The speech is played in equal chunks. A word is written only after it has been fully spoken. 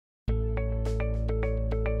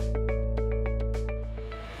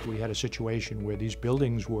we had a situation where these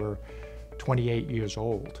buildings were 28 years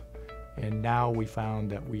old. And now we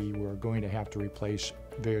found that we were going to have to replace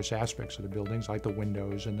various aspects of the buildings, like the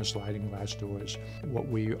windows and the sliding glass doors. What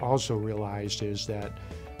we also realized is that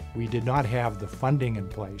we did not have the funding in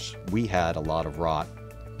place. We had a lot of rot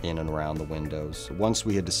in and around the windows. Once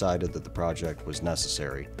we had decided that the project was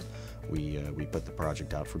necessary, we put the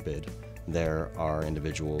project out for bid. There are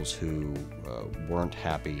individuals who weren't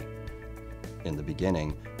happy in the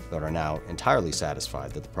beginning, but are now entirely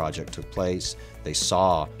satisfied that the project took place. They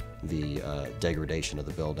saw the degradation of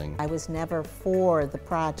the building. I was never for the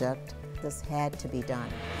project. This had to be done.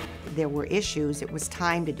 There were issues. It was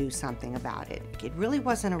time to do something about it. It really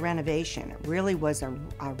wasn't a renovation. It really was a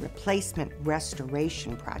replacement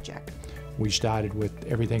restoration project. We started with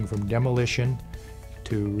everything from demolition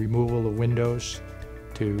to removal of windows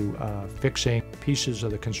to fixing pieces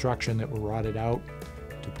of the construction that were rotted out,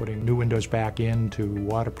 to putting new windows back in, to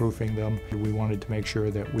waterproofing them. We wanted to make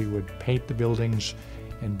sure that we would paint the buildings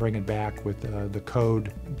and bring it back with the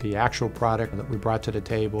code. The actual product that we brought to the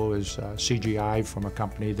table is CGI from a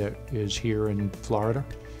company that is here in Florida,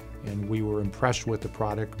 and we were impressed with the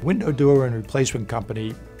product. Window door and replacement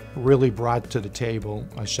company really brought to the table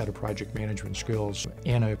a set of project management skills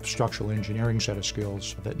and a structural engineering set of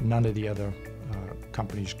skills that none of the other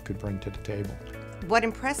companies could bring to the table. What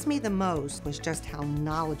impressed me the most was just how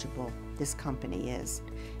knowledgeable this company is.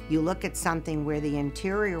 You look at something where the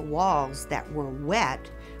interior walls that were wet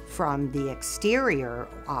from the exterior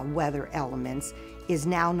weather elements is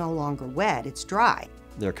now no longer wet, it's dry.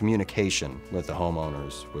 Their communication with the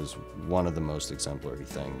homeowners was one of the most exemplary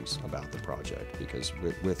things about the project, because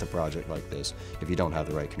with a project like this, if you don't have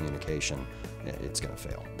the right communication, it's going to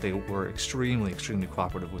fail. They were extremely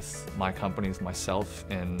cooperative with my company, myself,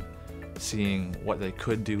 in seeing what they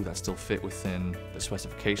could do that still fit within the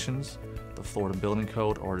specifications, the Florida Building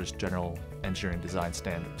Code, or just general engineering design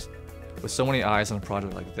standards. With so many eyes on a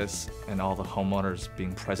project like this and all the homeowners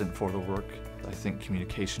being present for the work, I think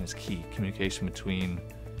communication is key. Communication between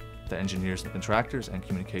the engineers and contractors, and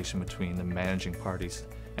communication between the managing parties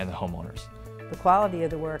and the homeowners. The quality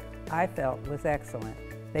of the work, I felt, was excellent.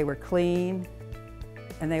 They were clean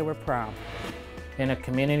and they were prompt. In a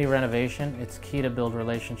community renovation, it's key to build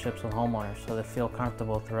relationships with homeowners so they feel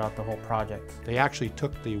comfortable throughout the whole project. They actually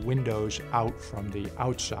took the windows out from the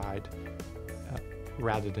outside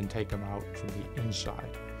rather than take them out from the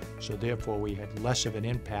inside. So therefore we had less of an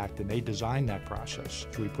impact, and they designed that process.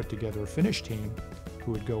 So we put together a finish team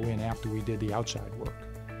who would go in after we did the outside work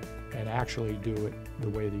and actually do it the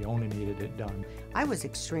way the owner needed it done. I was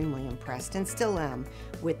extremely impressed, and still am,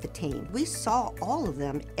 with the team. We saw all of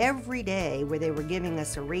them every day where they were giving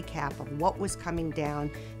us a recap of what was coming down.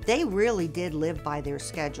 They really did live by their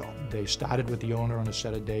schedule. They started with the owner on a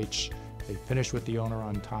set of dates, they finished with the owner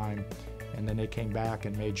on time, and then they came back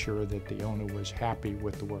and made sure that the owner was happy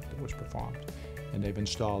with the work that was performed. And they've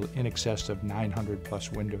installed in excess of 900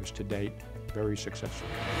 plus windows to date, very successfully.